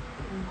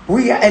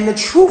 And the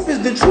truth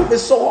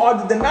is so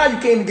hard to deny, you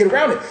can't even get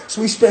around it.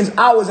 So he spends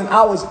hours and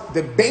hours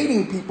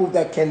debating people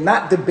that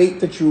cannot debate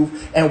the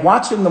truth and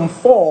watching them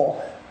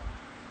fall.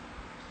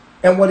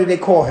 And what do they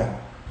call him?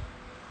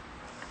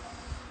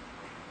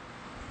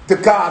 The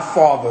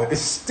Godfather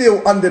is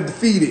still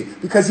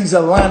undefeated because he's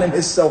aligning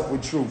himself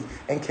with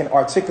truth and can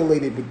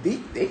articulate it. But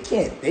they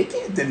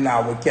can't deny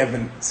what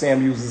Kevin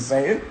Samuels is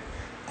saying.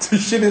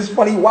 This shit is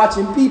funny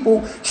watching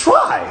people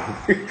try.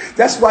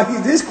 That's why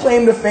his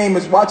claim to fame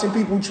is watching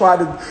people try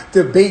to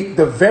debate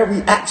the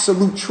very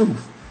absolute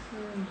truth.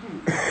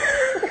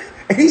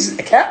 And he's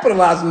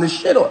capitalizing the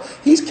shit off.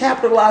 He's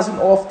capitalizing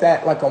off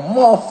that like a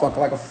motherfucker,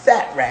 like a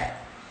fat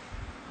rat.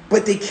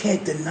 But they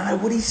can't deny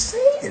what he's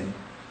saying.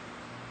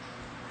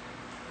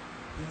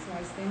 That's why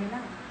he's standing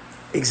out.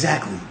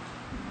 Exactly.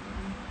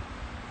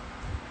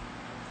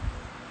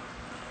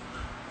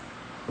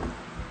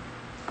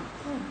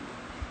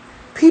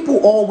 People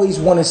always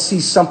want to see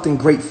something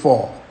great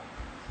fall.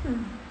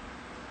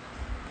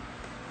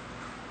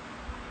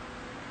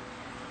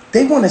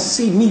 They want to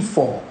see me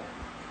fall.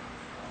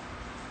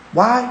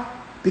 Why?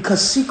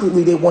 Because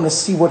secretly they want to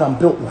see what I'm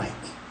built like.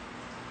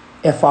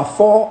 If I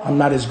fall, I'm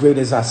not as great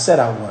as I said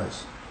I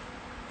was.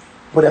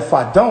 But if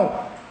I don't,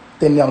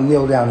 then they'll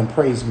kneel down and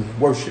praise me and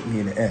worship me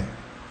in the end.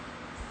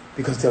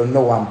 Because they'll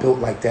know I'm built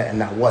like that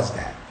and I was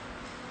that.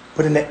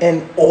 But in the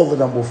end, all of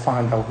them will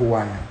find out who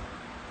I am.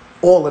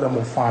 All of them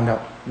will find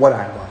out what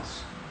I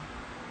was.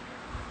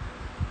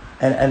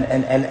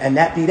 And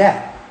that be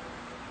that.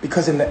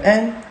 Because in the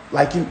end,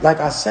 like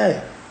I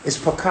said, it's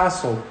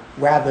Picasso.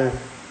 Rather,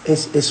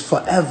 it's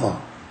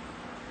forever.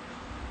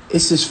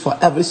 It's just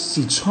forever. It's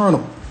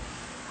eternal.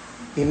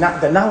 The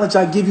knowledge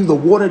I give you, the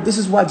water, this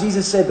is why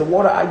Jesus said, the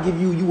water I give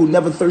you, you will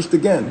never thirst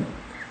again.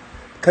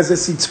 Because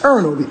it's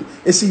eternal.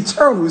 It's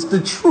eternal. It's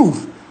the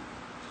truth.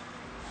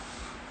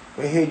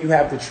 But here you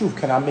have the truth.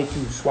 Can I make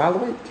you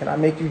swallow it? Can I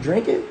make you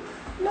drink it?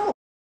 No.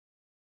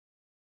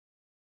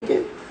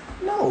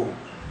 No.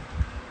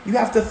 You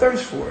have to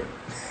thirst for it.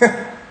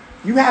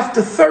 You have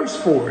to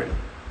thirst for it.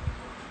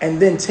 And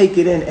then take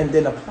it in and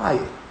then apply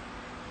it.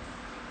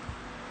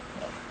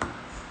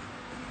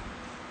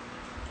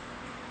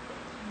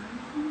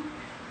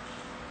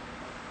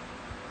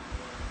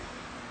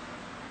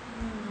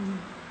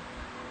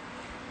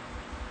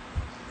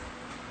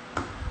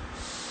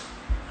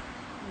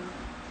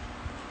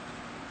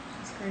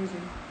 It's crazy.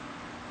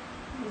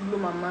 It blew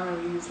my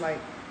mind. He was like,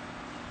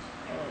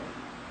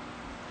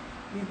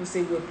 people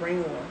say we're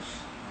brainwashed.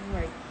 I'm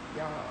like,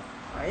 y'all,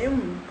 I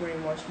am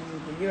brainwashing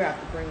you, but you have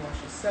to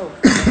brainwash yourself.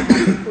 You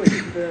have to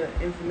put the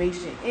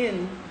information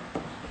in,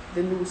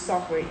 the new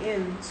software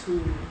in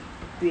to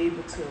be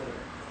able to,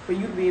 for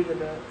you to be able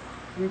to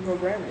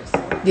reprogram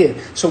yourself. Yeah.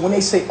 So when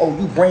they say, oh,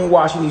 you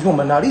brainwashing these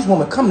women, now these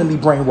women come to me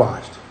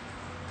brainwashed.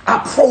 I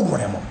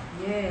program them.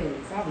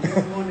 Yes, I was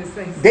just going to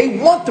say. They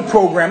want the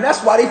program.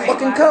 That's why they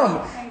fucking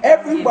come.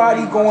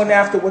 Everybody going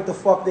after what the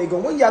fuck they go.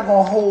 When y'all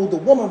gonna hold the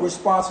woman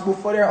responsible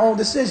for their own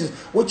decisions?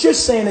 What you're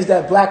saying is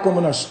that black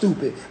women are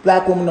stupid.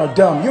 Black women are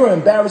dumb. You're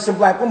embarrassing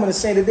black women to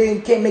say that they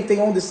can't make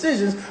their own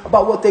decisions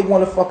about what they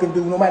want to fucking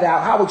do, no matter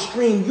how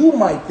extreme you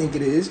might think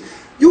it is.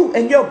 You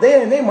and your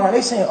there in their mind,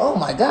 they saying, oh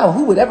my God,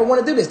 who would ever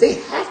want to do this? They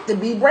have to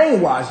be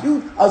brainwashed.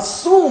 You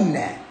assume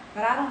that.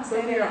 But I don't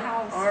stay in the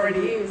house already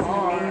years and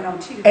are. the man don't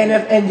cheat.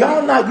 And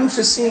y'all not used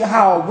to seeing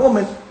how a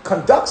woman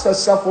conducts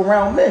herself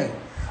around men.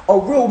 A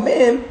real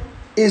man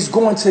is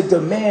going to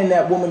demand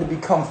that woman to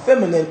become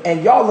feminine,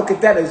 and y'all look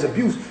at that as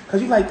abuse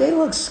because you're like, they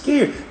look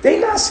scared. They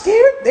not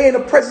scared. They in the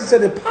presence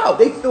of the power.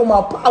 They feel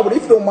my power. They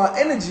feel my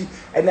energy,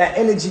 and that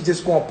energy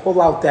just going to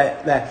pull out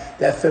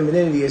that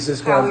femininity. Is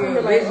just How going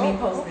you're originally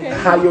supposed to be.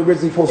 how you're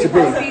originally supposed to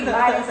We're supposed to be. be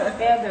light as a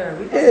feather.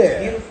 We're supposed to Yeah.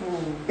 be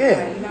beautiful.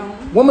 Yeah. You know,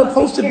 Women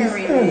supposed to be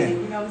caring, feminine,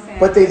 you know what I'm saying?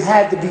 but they've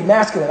had to be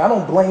masculine. I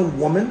don't blame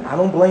women. I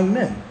don't blame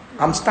men.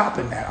 I'm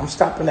stopping that. I'm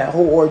stopping that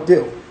whole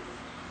ordeal.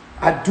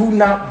 I do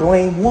not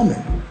blame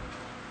women.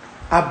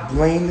 I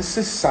blame the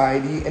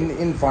society and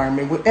the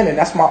environment within it.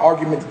 That's my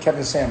argument to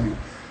Kevin Samuel.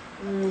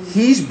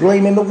 He's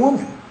blaming the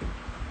woman.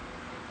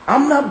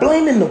 I'm not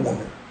blaming the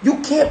woman.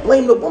 You can't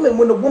blame the woman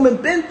when the woman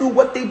been through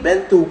what they've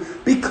been through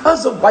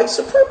because of white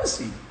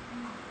supremacy.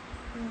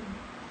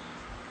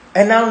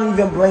 And I don't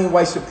even blame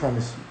white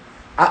supremacy.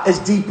 It's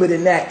deeper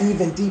than that,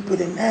 even deeper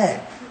than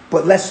that.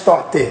 But let's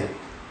start there.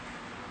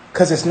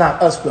 Because it's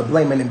not us we're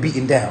blaming and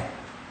beating down.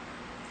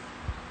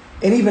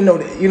 And even though,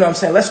 you know what I'm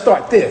saying, let's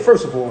start there,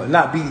 first of all, and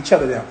not beat each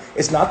other down.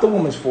 It's not the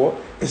woman's fault.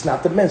 It's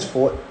not the men's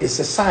fault. It's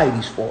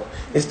society's fault.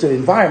 It's the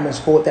environment's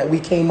fault that we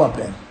came up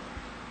in.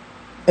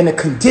 And the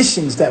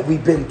conditions that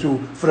we've been through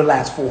for the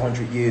last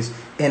 400 years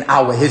in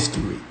our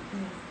history.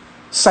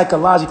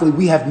 Psychologically,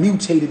 we have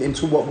mutated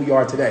into what we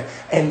are today.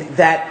 And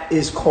that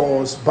is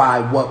caused by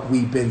what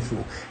we've been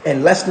through.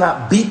 And let's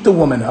not beat the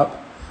woman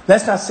up.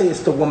 Let's not say it's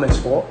the woman's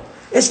fault.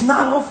 It's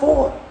not her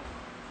fault.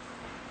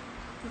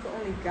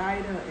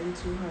 Guide her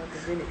into her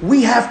divinity.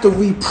 We have to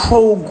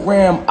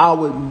reprogram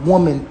our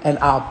woman and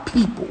our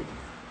people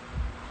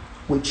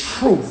with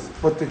truth.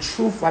 But the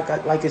truth, like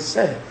I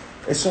said,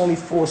 it's only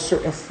for a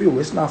certain few.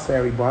 It's not for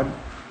everybody.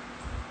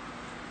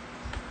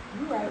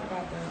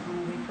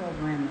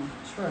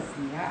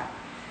 me.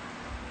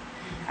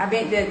 I've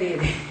been there,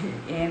 did it.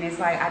 And it's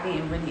like I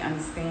didn't really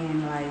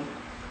understand like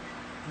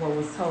what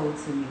was told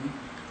to me.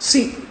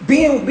 See,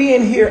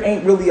 being here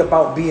ain't really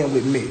about being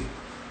with me.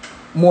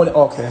 More than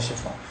okay, that's your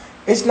phone.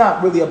 It's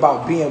not really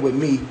about being with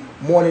me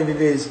more than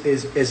it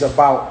is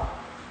about.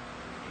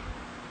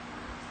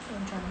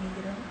 I'm trying to hang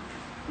it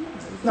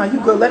up. No, you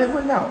good. Let it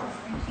ring out.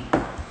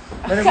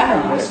 Let it ring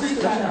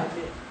out.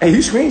 Hey, you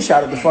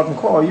screenshotted the fucking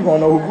call. You gonna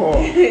know who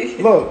called.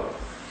 Look,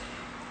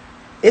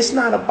 it's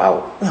not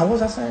about. Now, what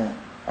was I saying?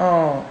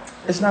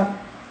 It's not.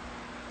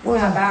 What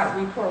was It's not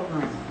I? about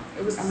reprogramming.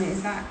 It was. I mean,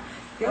 it's not.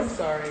 I'm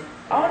sorry.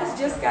 All this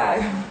just got.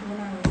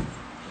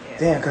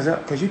 Damn,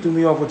 cause you threw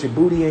me off with your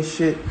booty and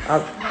shit.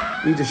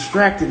 You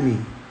distracted me.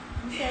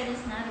 You said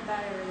it's not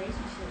about a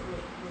relationship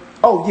with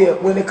Oh yeah,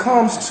 when it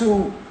comes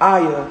to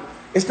Iyah,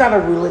 it's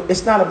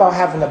not about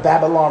having a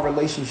Babylon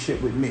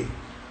relationship with me.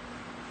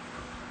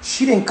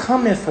 She didn't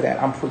come in for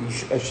that, I'm pretty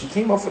sure. If she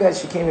came up for that,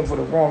 she came in for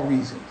the wrong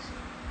reasons.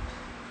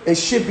 It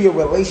should be a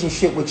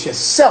relationship with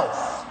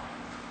yourself.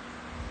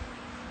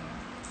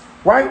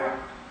 Right?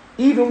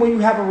 Even when you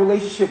have a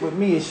relationship with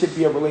me, it should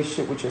be a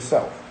relationship with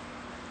yourself.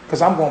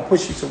 Because I'm going to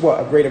push you to what?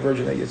 A greater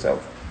version of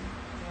yourself.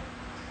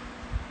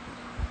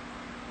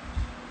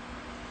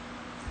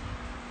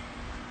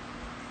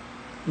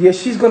 Yeah,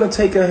 she's going to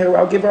take her hair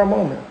out. Give her a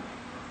moment.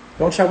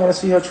 Don't y'all want to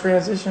see her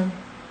transition?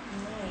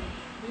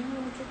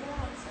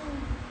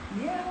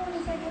 Yeah, I want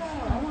to take it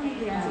out. I want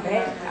to get into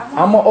that.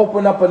 I'm going to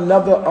open up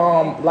another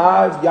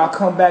live. Y'all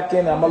come back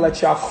in. I'm going to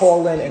let y'all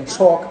call in and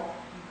talk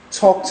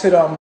to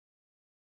them.